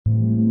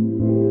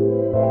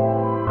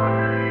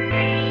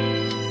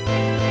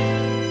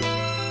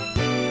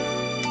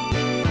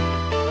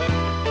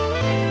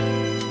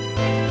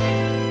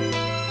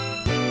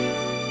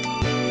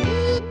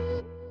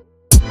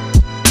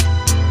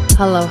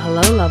Hello,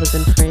 lovers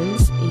and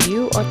friends.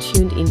 You are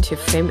tuned into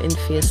Femme and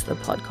Fierce, the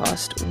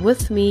podcast,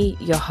 with me,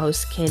 your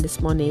host, Candice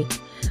Monique.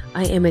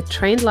 I am a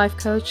trained life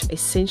coach, a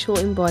sensual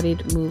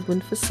embodied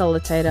movement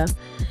facilitator,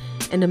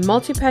 and a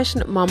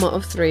multi-passionate mama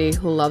of three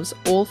who loves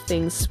all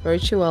things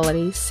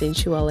spirituality,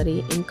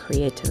 sensuality, and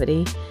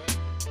creativity.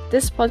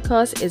 This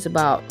podcast is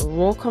about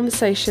raw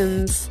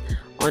conversations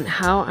on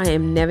how I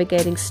am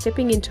navigating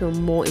stepping into a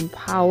more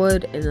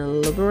empowered and a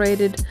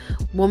liberated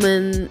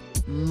woman,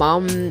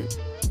 mom,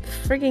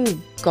 frigging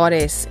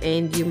goddess,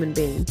 and human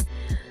being.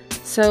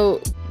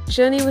 So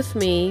journey with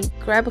me,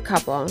 grab a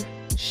cuppa,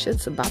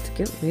 shit's about to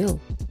get real.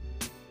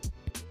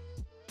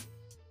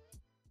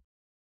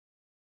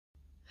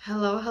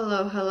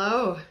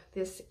 Hello.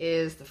 This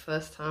is the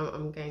first time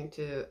I'm going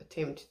to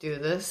attempt to do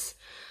this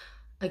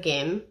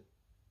again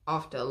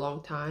after a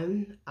long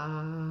time.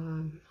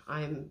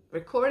 I'm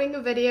recording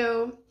a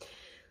video,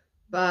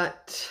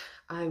 but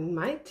I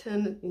might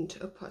turn it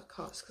into a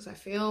podcast because I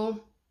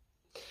feel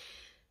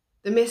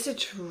the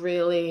message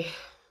really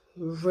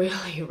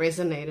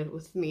resonated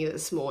with me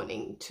this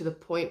morning, to the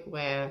point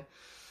where,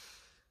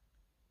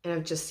 and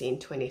I've just seen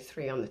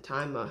 23 on the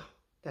timer.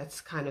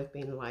 That's kind of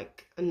been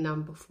like a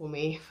number for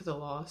me for the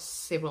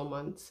last several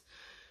months.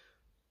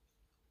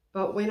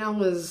 But when I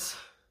was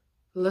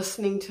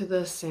listening to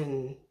this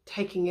and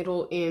taking it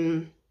all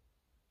in,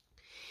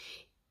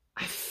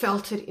 I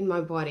felt it in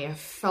my body. I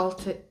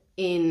felt it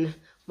in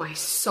my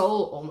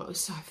soul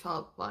almost. I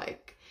felt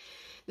like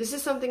this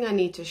is something I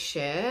need to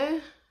share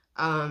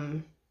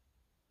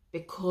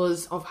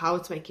because of how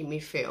it's making me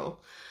feel.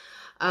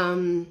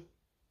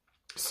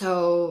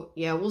 So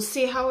yeah, we'll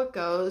see how it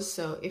goes.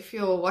 So if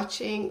you're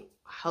watching,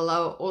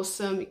 hello,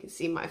 awesome. You can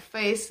see my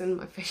face and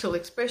my facial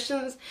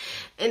expressions.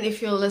 And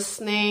if you're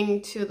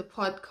listening to the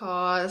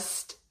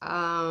podcast,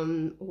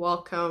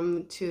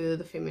 welcome to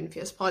the Femme and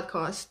Fierce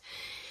podcast.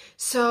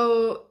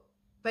 So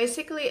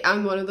basically,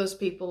 I'm one of those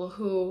people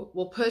who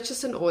will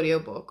purchase an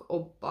audiobook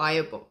or buy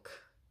a book.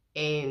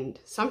 And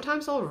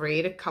sometimes I'll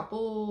read a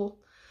couple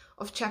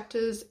of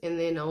chapters and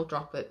then I'll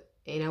drop it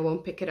and I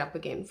won't pick it up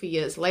again for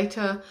years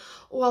later,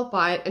 or I'll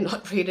buy it and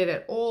not read it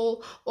at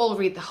all, or I'll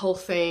read the whole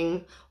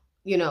thing.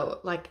 You know,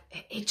 like,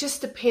 it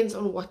just depends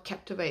on what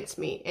captivates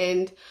me.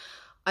 And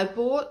I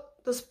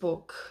bought this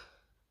book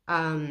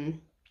by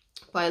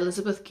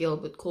Elizabeth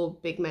Gilbert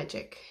called Big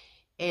Magic,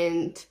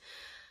 and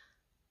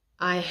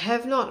I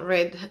have not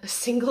read a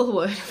single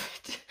word of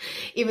it,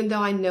 even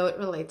though I know it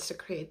relates to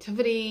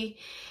creativity,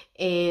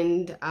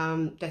 and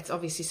that's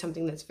obviously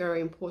something that's very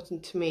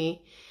important to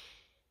me.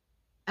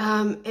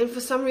 And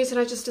for some reason,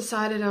 I just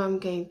decided I'm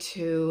going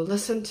to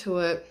listen to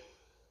it.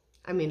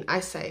 I mean, I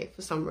say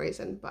for some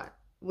reason, but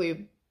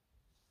we're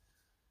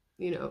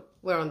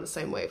on the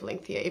same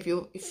wavelength here.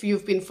 If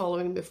you've been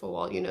following me for a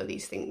while, you know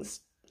these things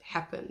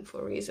happen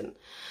for a reason.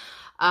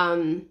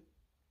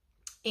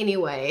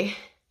 Anyway,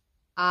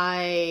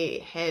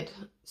 I had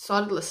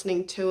started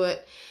listening to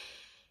it,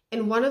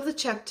 and one of the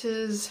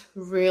chapters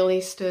really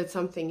stirred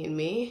something in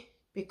me,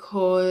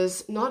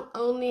 because not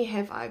only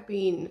have I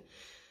been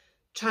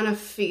trying to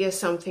figure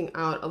something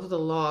out over the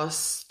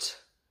last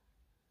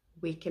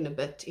week and a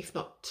bit, if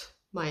not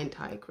my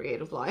entire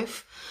creative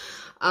life,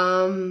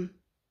 but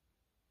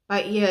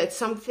yeah, it's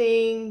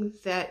something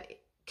that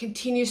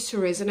continues to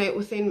resonate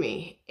within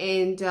me,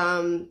 and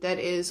that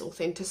is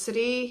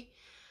authenticity,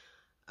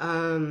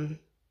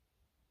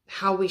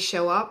 how we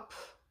show up,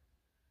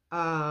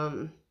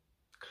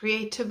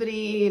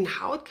 creativity, and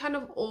how it kind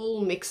of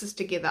all mixes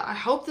together. I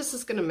hope this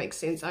is going to make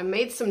sense. I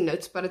made some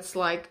notes, but it's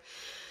like,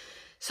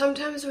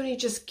 sometimes when you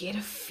just get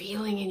a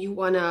feeling and you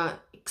want to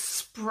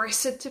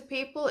express it to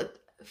people,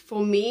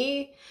 for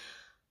me,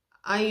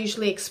 I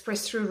usually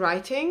express through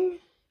writing.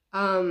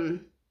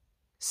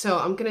 So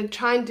I'm going to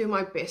try and do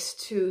my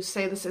best to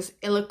say this as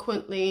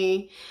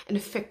eloquently and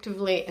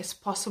effectively as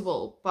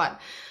possible, but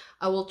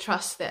I will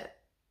trust that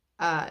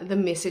the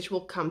message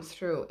will come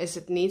through as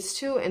it needs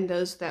to, and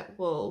those that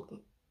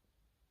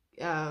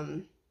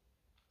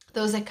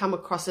come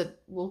across it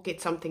will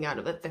get something out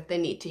of it that they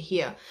need to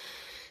hear.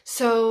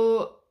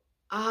 So,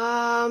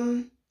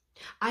 I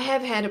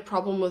have had a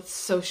problem with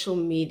social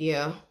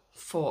media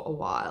for a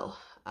while.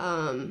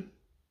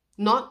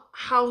 Not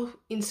how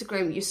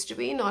Instagram used to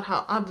be, not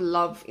how I'd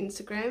love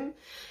Instagram.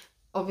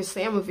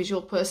 Obviously, I'm a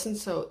visual person,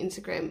 so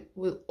Instagram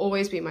will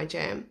always be my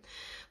jam.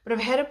 But I've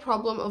had a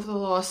problem over the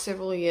last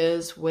several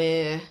years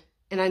where,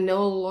 and I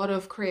know a lot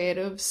of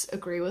creatives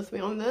agree with me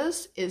on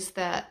this, is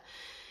that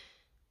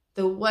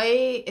the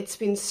way it's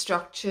been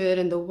structured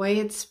and the way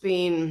it's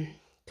been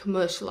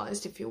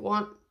commercialized, if you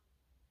want,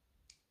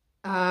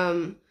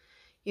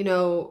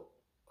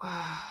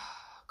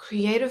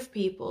 creative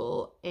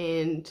people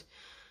and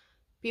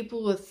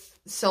people with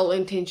sole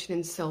intention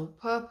and sole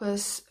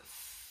purpose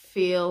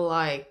feel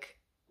like,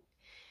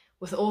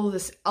 with all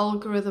this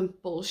algorithm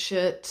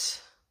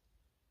bullshit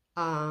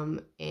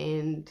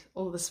and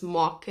all this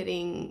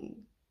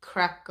marketing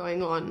crap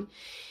going on,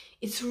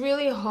 it's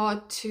really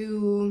hard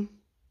to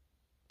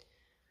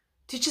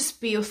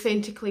just be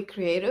authentically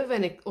creative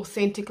and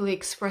authentically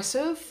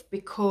expressive,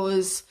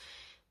 because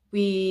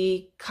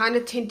we kind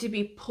of tend to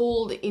be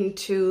pulled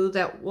into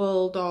that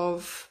world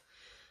of,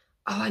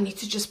 oh, I need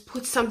to just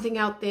put something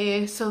out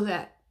there so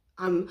that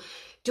I'm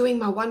doing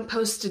my one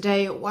post a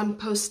day or one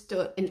post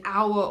an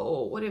hour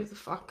or whatever the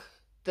fuck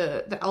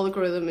the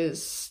algorithm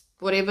is,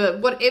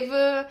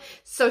 whatever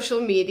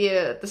social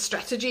media the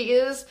strategy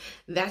is.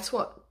 That's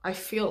what I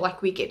feel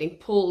like we're getting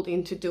pulled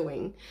into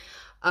doing.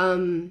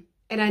 And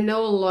I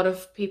know a lot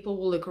of people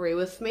will agree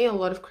with me, a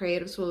lot of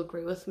creatives will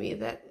agree with me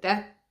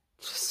that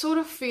sort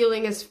of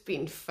feeling has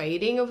been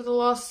fading over the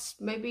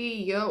last maybe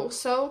year or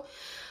so.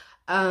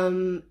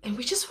 And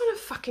we just want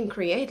to fucking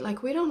create.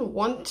 Like, we don't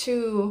want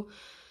to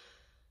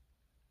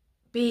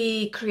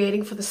be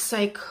creating for the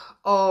sake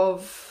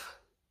of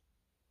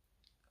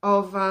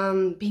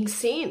being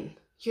seen,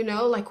 you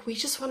know? Like, we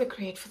just want to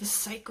create for the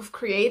sake of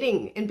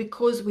creating and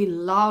because we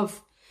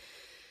love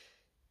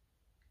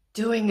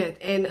doing it.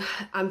 And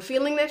I'm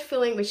feeling that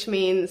feeling, which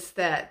means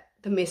that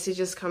the message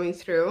is coming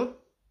through.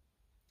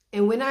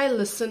 And when I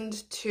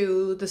listened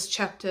to this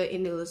chapter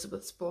in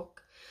Elizabeth's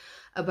book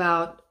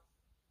about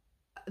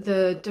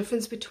the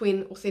difference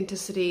between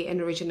authenticity and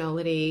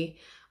originality,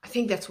 I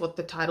think that's what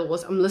the title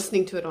was. I'm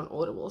listening to it on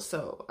Audible,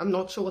 so I'm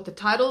not sure what the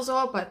titles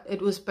are, but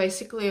it was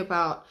basically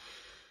about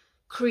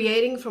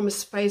creating from a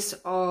space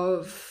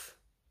of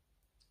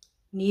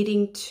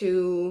needing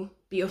to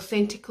be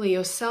authentically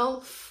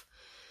yourself,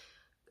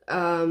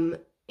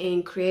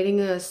 and creating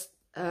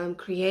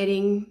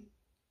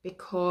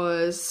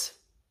because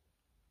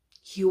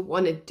you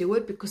want to do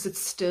it, because it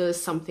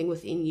stirs something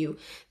within you.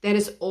 That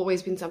has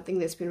always been something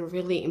that's been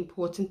really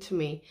important to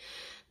me,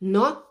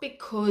 not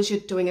because you're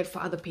doing it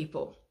for other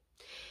people.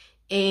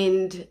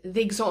 And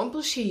the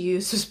example she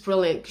used was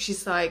brilliant.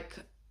 She's like,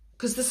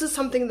 because this is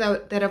something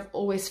that I've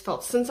always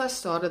felt since I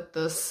started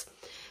this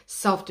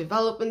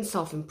self-development,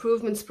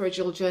 self-improvement,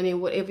 spiritual journey,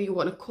 whatever you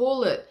want to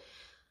call it.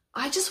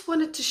 I just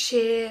wanted to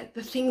share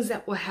the things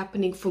that were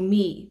happening for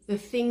me, the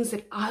things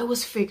that I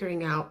was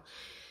figuring out.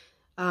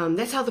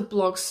 That's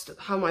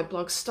how my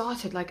blog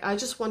started. Like, I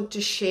just wanted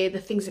to share the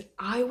things that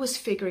I was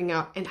figuring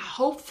out, and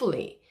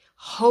hoping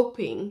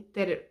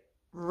that it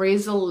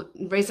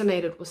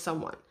resonated with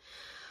someone.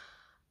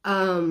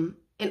 And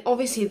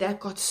obviously that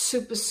got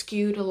super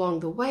skewed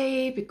along the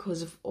way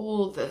because of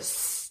all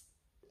this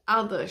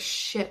other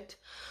shit.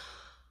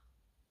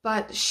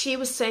 But she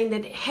was saying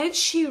that had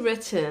she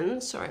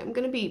written, sorry, I'm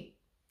going to be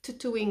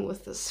tattooing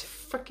with this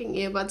freaking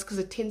earbuds because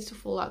it tends to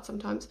fall out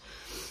sometimes.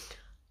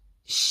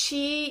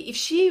 If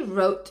she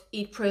wrote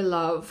Eat, Pray,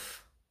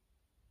 Love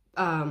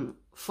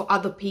for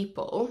other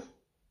people,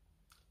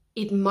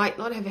 it might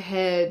have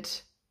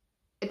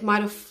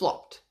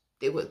flopped.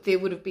 There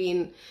would have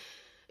been,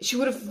 she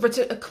would have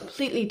written a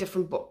completely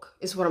different book,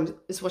 is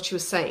what she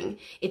was saying.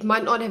 It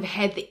might not have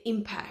had the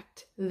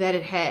impact that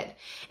it had.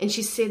 And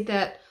she said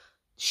that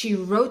she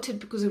wrote it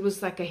because it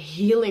was like a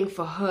healing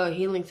for her,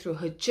 healing through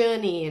her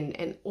journey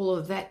and all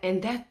of that.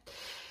 And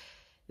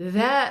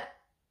that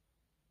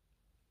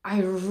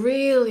I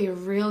really,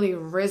 really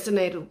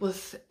resonated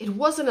with. It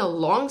wasn't a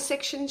long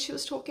section she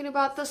was talking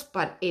about this,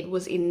 but it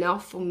was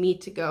enough for me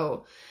to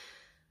go,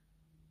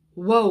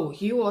 whoa,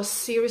 you are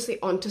seriously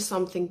onto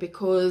something.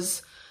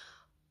 Because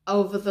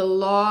over the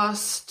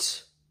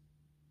last,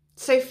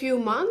 say, few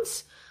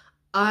months,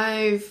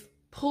 I've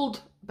pulled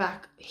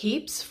back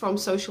heaps from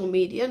social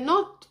media,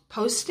 not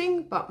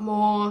posting, but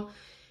more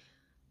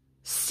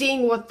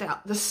seeing what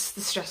the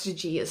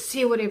strategy is,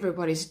 see what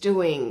everybody's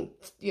doing,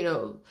 you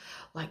know,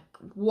 like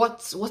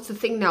what's the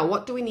thing now,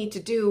 what do we need to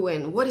do,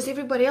 and what is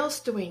everybody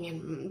else doing,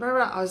 and blah,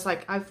 blah. I was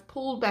like, I've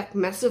pulled back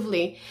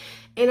massively,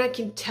 and I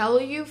can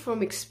tell you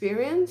from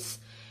experience,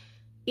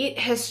 it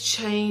has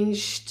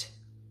changed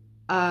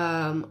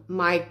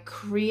my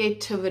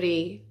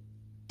creativity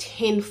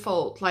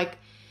tenfold. Like,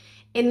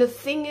 and the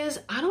thing is,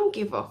 I don't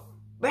give a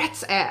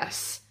rat's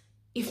ass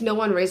if no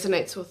one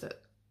resonates with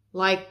it.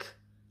 Like,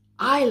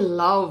 I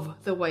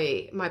love the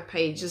way my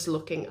page is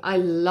looking. I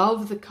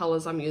love the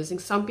colors I'm using.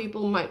 Some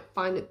people might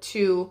find it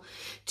too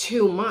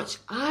much.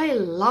 I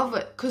love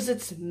it because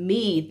it's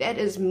me. That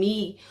is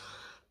me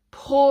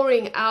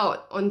pouring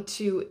out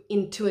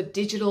into a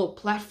digital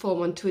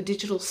platform, onto a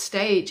digital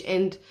stage,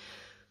 and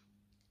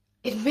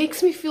it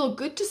makes me feel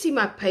good to see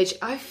my page.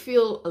 I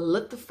feel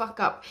lit the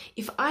fuck up.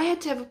 If I had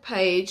to have a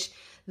page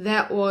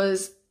that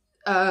was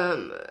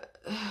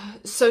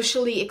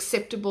socially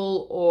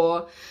acceptable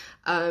or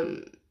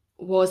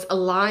was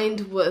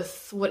aligned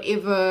with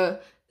whatever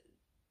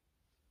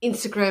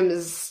Instagram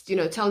is, you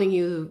know, telling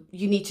you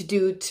need to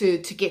do to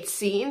get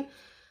seen,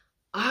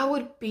 I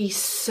would be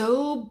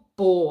so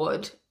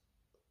bored.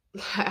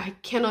 I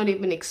cannot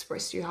even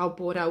express to you how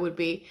bored I would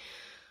be,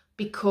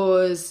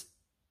 because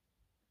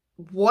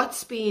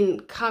what's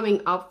been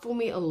coming up for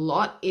me a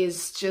lot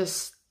is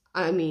just,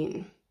 I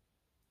mean,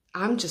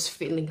 I'm just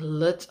feeling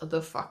lit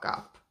the fuck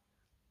up.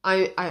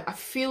 I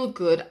feel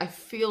good. I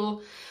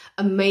feel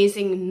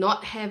amazing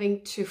not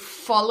having to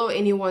follow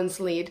anyone's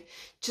lead,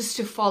 just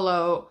to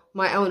follow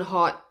my own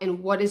heart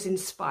and what is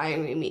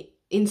inspiring me.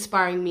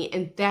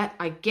 And that,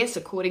 I guess,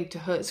 according to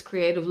her, is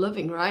creative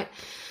living, right?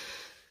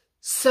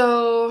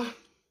 So,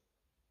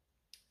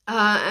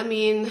 I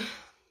mean,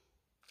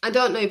 I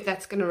don't know if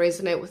that's going to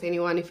resonate with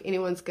anyone, if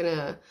anyone's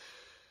going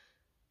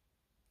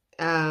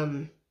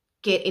to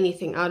get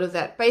anything out of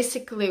that.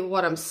 Basically,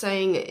 what I'm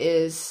saying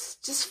is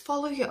just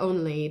follow your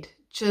own lead.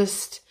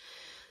 Just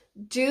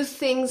do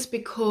things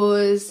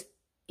because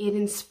it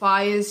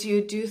inspires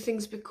you. Do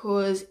things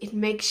because it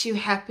makes you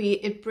happy.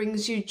 It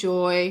brings you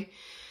joy.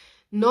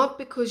 Not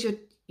because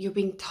you're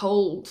being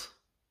told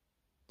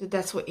that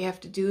that's what you have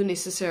to do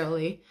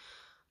necessarily.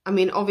 I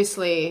mean,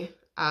 obviously,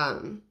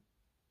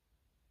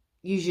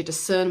 use your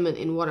discernment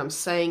in what I'm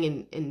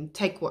saying and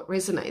take what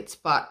resonates.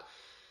 But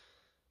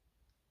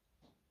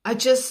I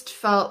just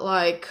felt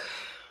like,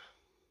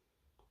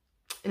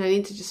 and I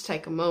need to just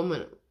take a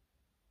moment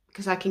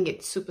because I can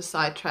get super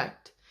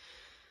sidetracked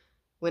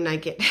when I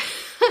get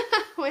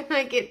when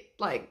I get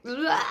like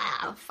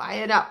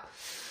fired up.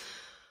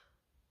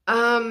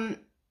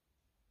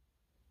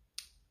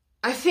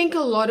 I think a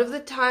lot of the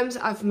times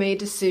I've made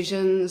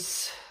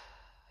decisions,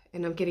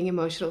 and I'm getting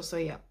emotional, so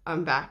yeah,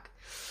 I'm back.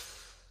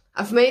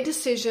 I've made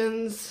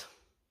decisions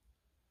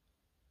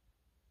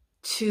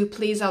to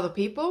please other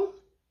people.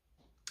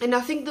 And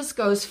I think this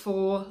goes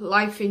for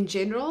life in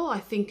general. I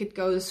think it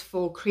goes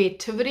for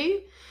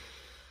creativity.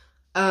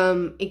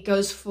 It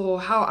goes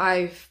for how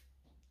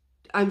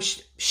I'm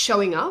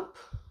showing up.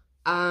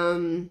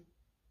 Sorry,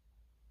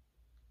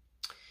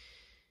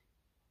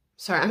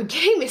 I'm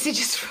getting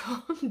messages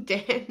from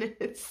Dan.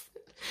 It's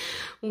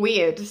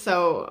weird.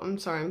 So I'm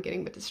sorry, I'm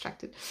getting a bit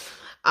distracted.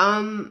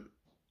 And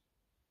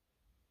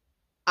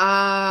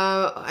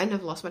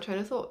I've lost my train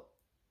of thought.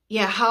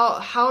 Yeah,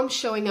 how I'm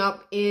showing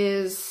up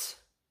is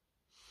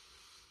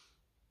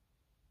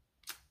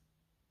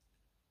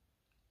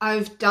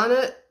I've done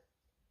it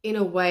in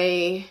a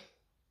way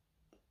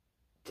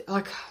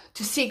like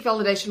to seek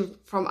validation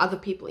from other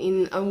people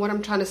and what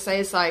I'm trying to say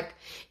is like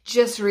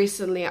just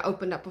recently I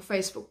opened up a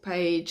Facebook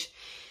page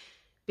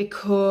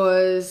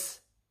because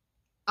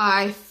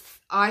I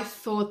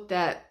thought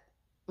that,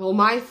 well,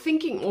 my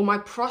thinking or my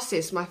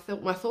process, my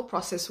thought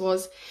process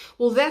was,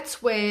 well,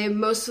 that's where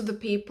most of the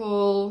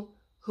people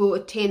who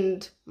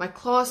attend my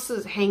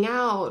classes hang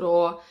out,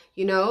 or,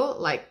 you know,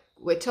 like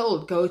we're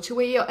told, go to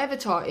where your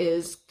avatar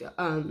is,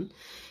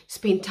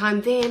 spend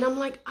time there. And I'm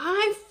like,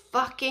 I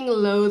fucking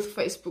loathe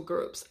Facebook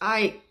groups.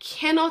 I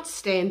cannot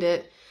stand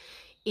it.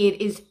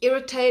 It is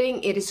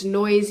irritating. It is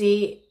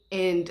noisy.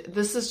 And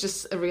this is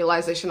just a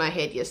realization I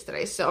had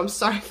yesterday. So I'm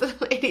sorry for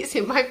the ladies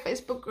in my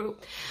Facebook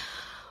group.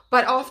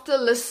 But after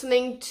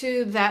listening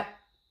to that,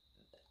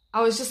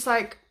 I was just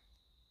like,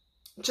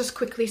 just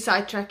quickly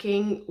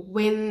sidetracking,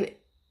 when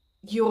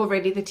you're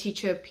ready, the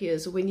teacher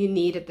appears. When you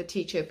need it, the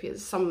teacher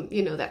appears. Some,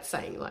 you know, that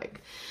saying, like,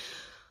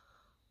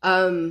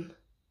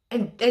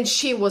 and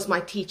she was my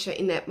teacher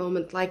in that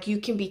moment. Like, you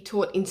can be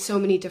taught in so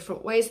many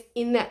different ways.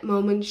 In that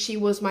moment, she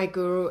was my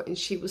guru, and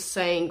she was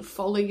saying,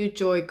 follow your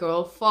joy,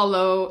 girl.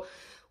 Follow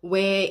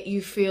where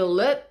you feel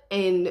lit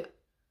and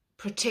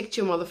protect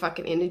your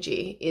motherfucking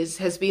energy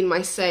has been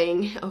my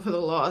saying over the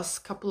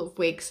last couple of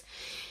weeks.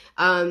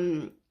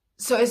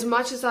 So as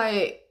much as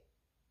I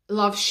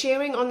love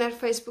sharing on that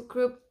Facebook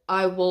group,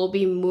 I will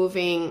be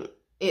moving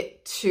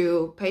it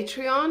to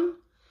Patreon,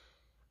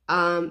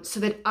 so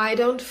that I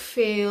don't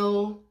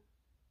feel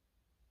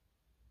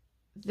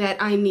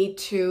that I need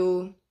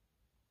to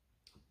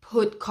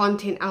put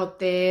content out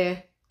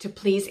there to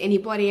please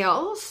anybody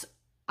else,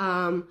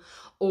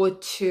 or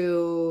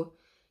to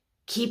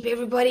keep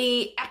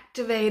everybody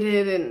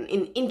activated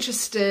and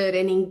interested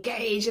and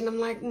engaged. And I'm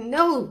like,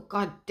 no,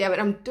 god damn it,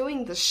 I'm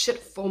doing this shit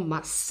for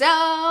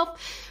myself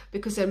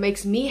because it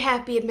makes me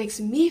happy. It makes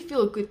me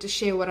feel good to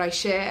share what I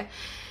share.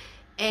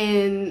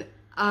 And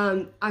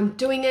I'm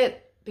doing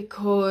it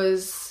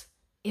because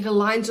it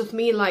aligns with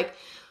me. Like,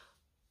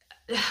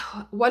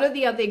 one of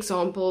the other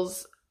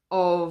examples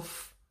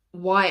of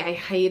why I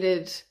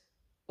hated,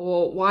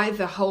 or why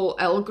the whole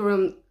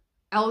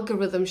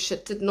algorithm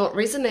shit did not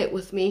resonate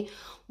with me,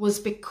 was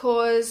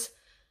because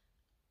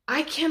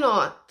I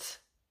cannot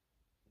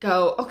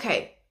go,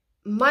 okay,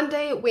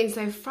 Monday,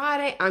 Wednesday,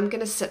 Friday, I'm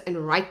going to sit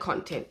and write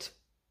content.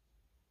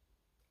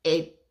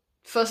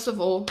 First of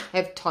all,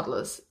 have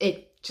toddlers.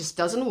 It just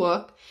doesn't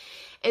work.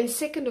 And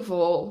second of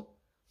all,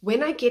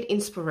 when I get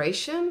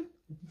inspiration,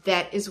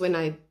 that is when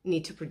I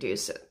need to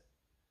produce it.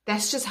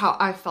 That's just how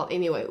I felt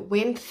anyway.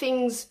 When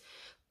things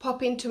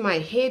pop into my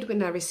head,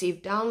 when I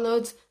receive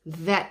downloads,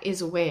 that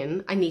is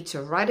when I need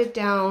to write it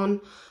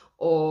down,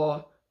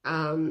 or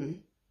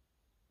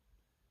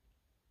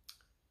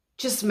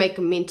just make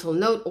a mental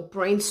note or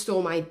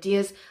brainstorm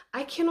ideas.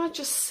 I cannot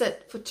just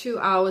sit for 2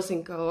 hours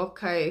and go,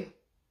 okay,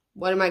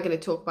 what am I going to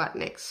talk about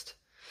next?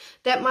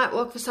 That might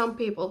work for some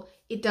people.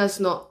 It does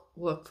not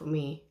work for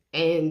me.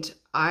 And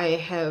I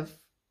have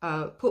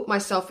put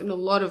myself in a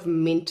lot of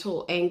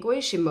mental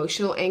anguish,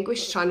 emotional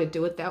anguish, trying to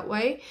do it that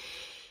way.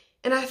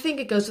 And I think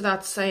it goes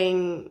without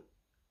saying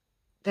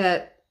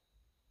that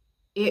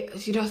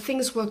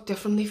things work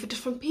differently for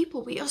different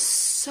people. We are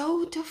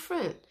so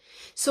different.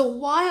 So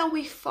why are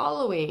we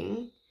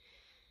following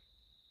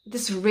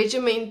this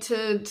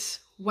regimented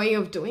way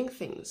of doing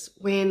things,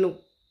 when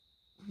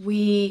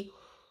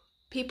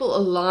people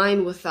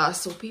align with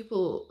us or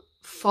people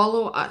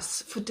follow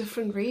us for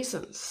different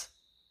reasons.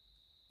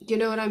 You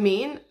know what I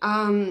mean?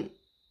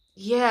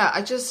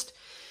 Yeah,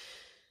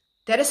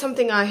 that is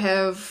something I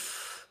have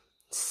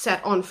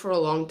sat on for a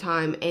long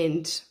time,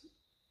 and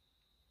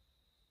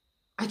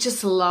I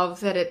just love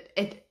that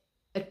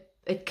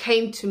it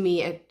came to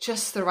me at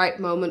just the right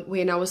moment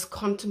when I was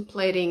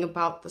contemplating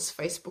about this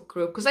Facebook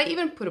group. Because I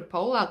even put a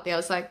poll out there. I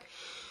was like,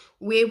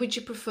 where would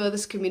you prefer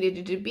this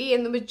community to be?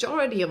 And the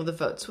majority of the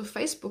votes were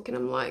Facebook. And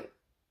I'm like,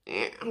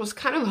 I was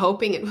kind of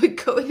hoping it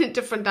would go in a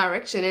different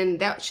direction. And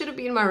that should have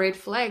been my red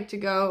flag to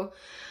go,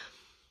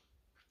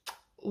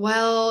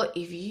 well,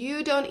 if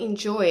you don't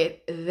enjoy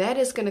it, that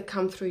is going to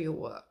come through your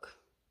work.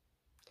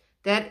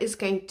 That is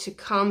going to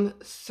come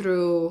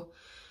through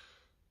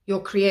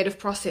your creative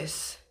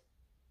process.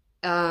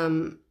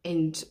 And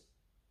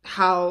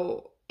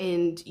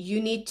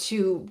you need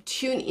to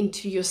tune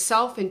into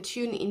yourself and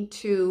tune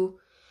into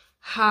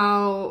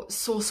how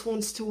Source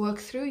wants to work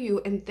through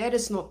you, and that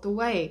is not the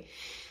way.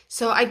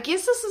 So I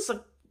guess this is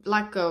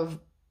like a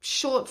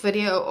short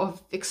video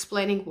of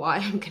explaining why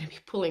I'm going to be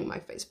pulling my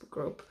Facebook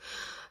group,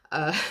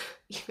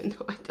 even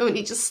though I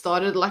only just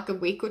started like a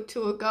week or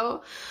two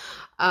ago.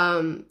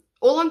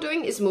 All I'm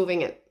doing is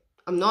moving it.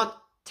 I'm not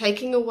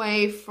taking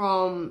away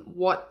from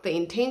what the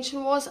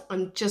intention was.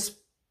 I'm just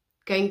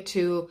going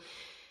to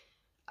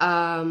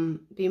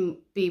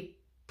be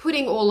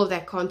putting all of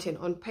that content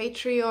on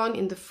Patreon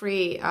in the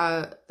free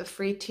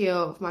tier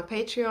of my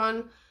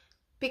Patreon,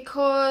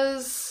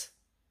 because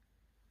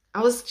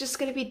I was just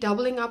going to be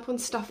doubling up on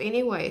stuff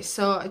anyway.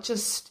 So I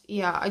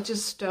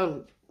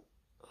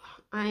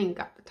ain't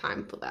got the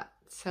time for that.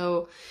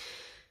 So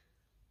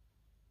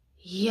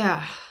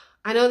yeah,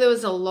 I know there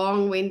was a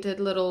long-winded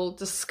little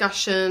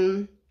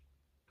discussion,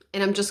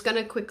 and I'm just going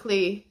to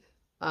quickly,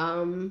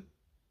 because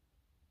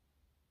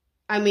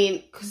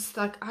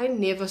like I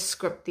never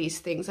script these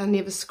things. I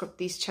never script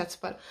these chats,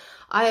 but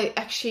I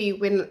actually,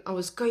 when I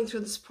was going through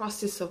this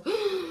process of,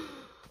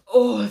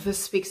 oh, this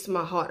speaks to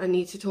my heart, I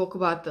need to talk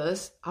about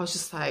this, I was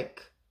just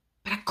like,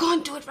 but I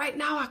can't do it right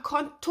now. I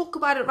can't talk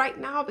about it right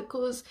now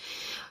because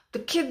the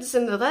kids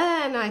and and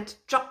I had to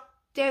drop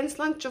Dan's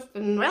lunch off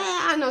and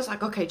I was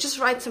like, okay, just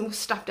write some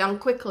stuff down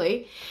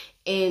quickly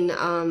and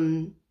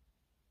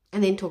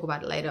then talk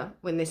about it later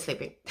when they're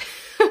sleeping.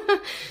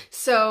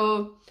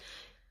 So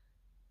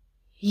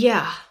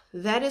yeah,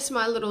 that is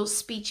my little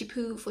speechy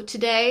poo for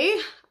today.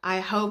 I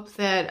hope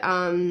that,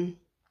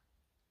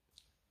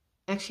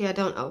 actually, I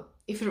don't know.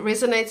 If it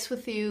resonates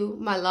with you,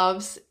 my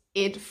loves,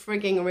 it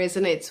frigging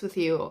resonates with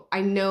you.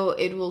 I know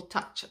it will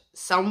touch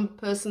some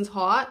person's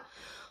heart,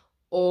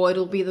 or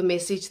it'll be the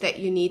message that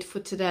you need for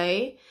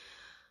today.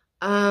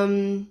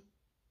 But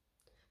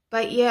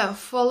yeah,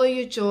 follow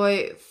your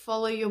joy,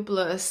 follow your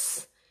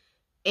bliss,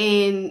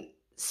 and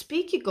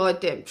speak your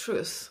goddamn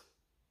truth,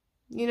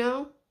 you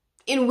know?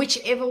 In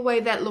whichever way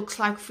that looks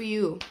like for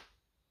you.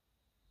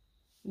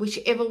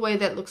 Whichever way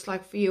that looks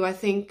like for you. I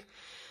think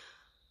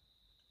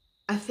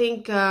I've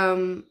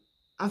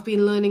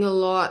been learning a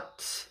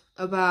lot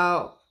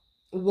about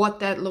what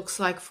that looks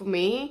like for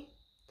me.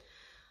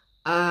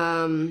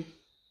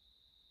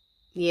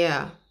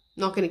 Yeah,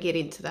 not going to get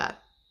into that.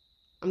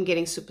 I'm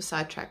getting super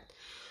sidetracked.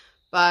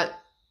 But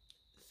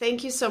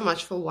thank you so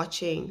much for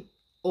watching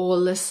or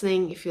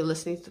listening. If you're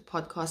listening to the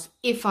podcast,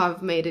 if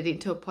I've made it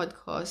into a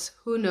podcast,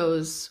 who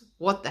knows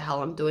what the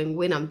hell I'm doing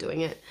when I'm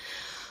doing it.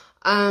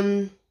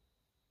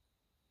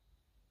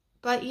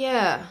 But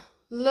yeah,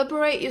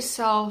 liberate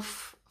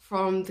yourself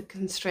from the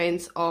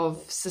constraints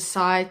of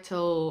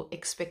societal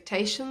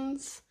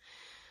expectations,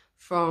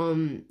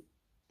 from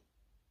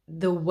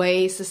the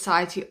way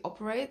society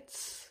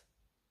operates,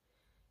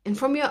 and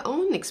from your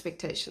own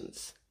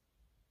expectations.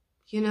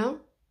 You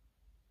know?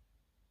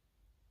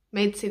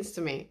 Made sense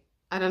to me.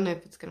 I don't know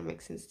if it's going to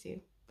make sense to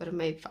you, but it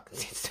made fucking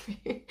sense to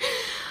me.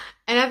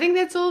 And I think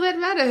that's all that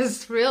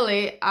matters,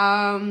 really.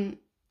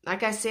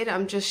 Like I said,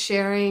 I'm just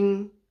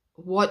sharing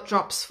what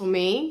drops for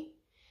me,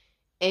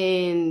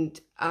 and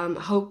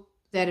hope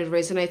that it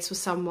resonates with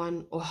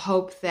someone, or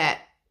hope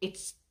that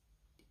it's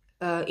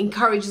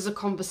encourages a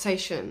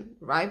conversation,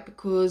 right?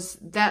 Because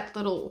that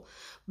little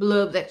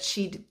blurb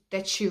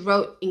that she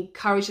wrote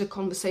encouraged a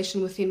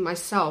conversation within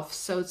myself.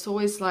 So it's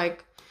always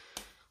like,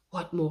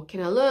 what more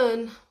can I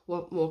learn?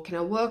 What more can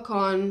I work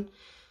on?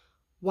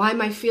 Why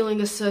am I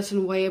feeling a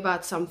certain way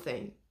about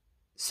something?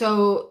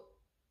 So,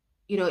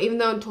 you know, even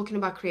though I'm talking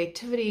about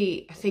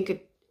creativity, I think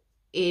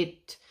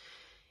it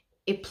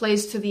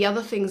plays to the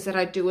other things that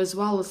I do as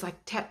well. It's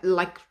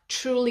like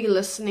truly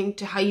listening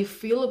to how you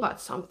feel about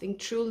something,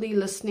 truly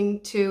listening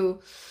to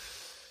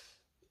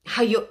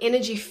how your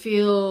energy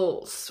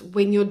feels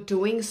when you're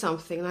doing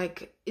something.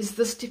 Like, is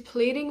this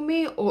depleting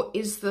me, or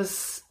is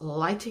this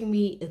lighting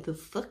me the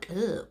fuck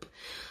up?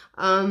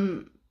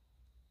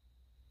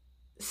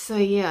 So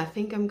yeah, I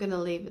think I'm gonna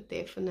leave it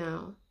there for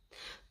now.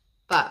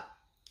 But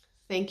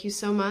thank you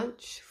so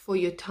much for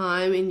your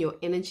time and your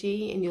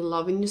energy and your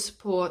love and your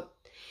support.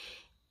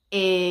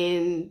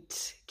 and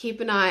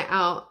keep an eye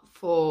out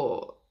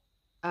for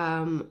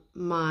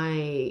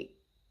my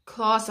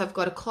class. I've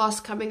got a class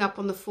coming up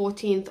on the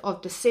 14th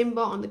of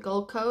December on the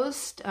Gold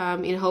Coast,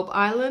 in Hope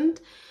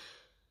Island.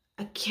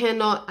 I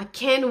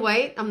can't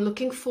wait. I'm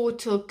looking forward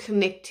to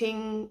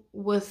connecting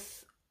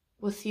with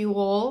you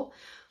all.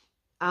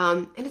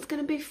 And it's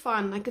going to be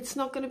fun. Like, it's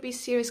not going to be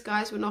serious,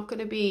 guys. We're not going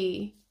to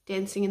be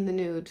dancing in the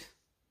nude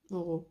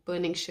or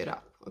burning shit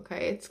up.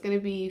 Okay. It's going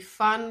to be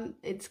fun.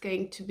 It's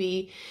going to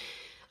be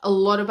a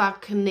lot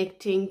about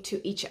connecting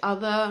to each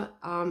other,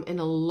 and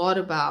a lot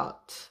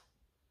about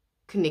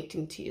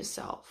connecting to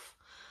yourself.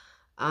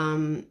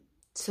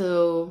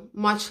 So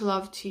much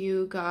love to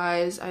you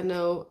guys. I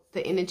know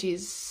the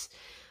energies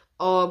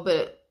are a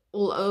bit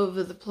all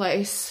over the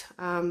place,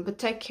 but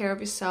take care of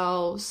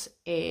yourselves,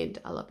 and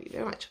I love you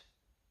very much.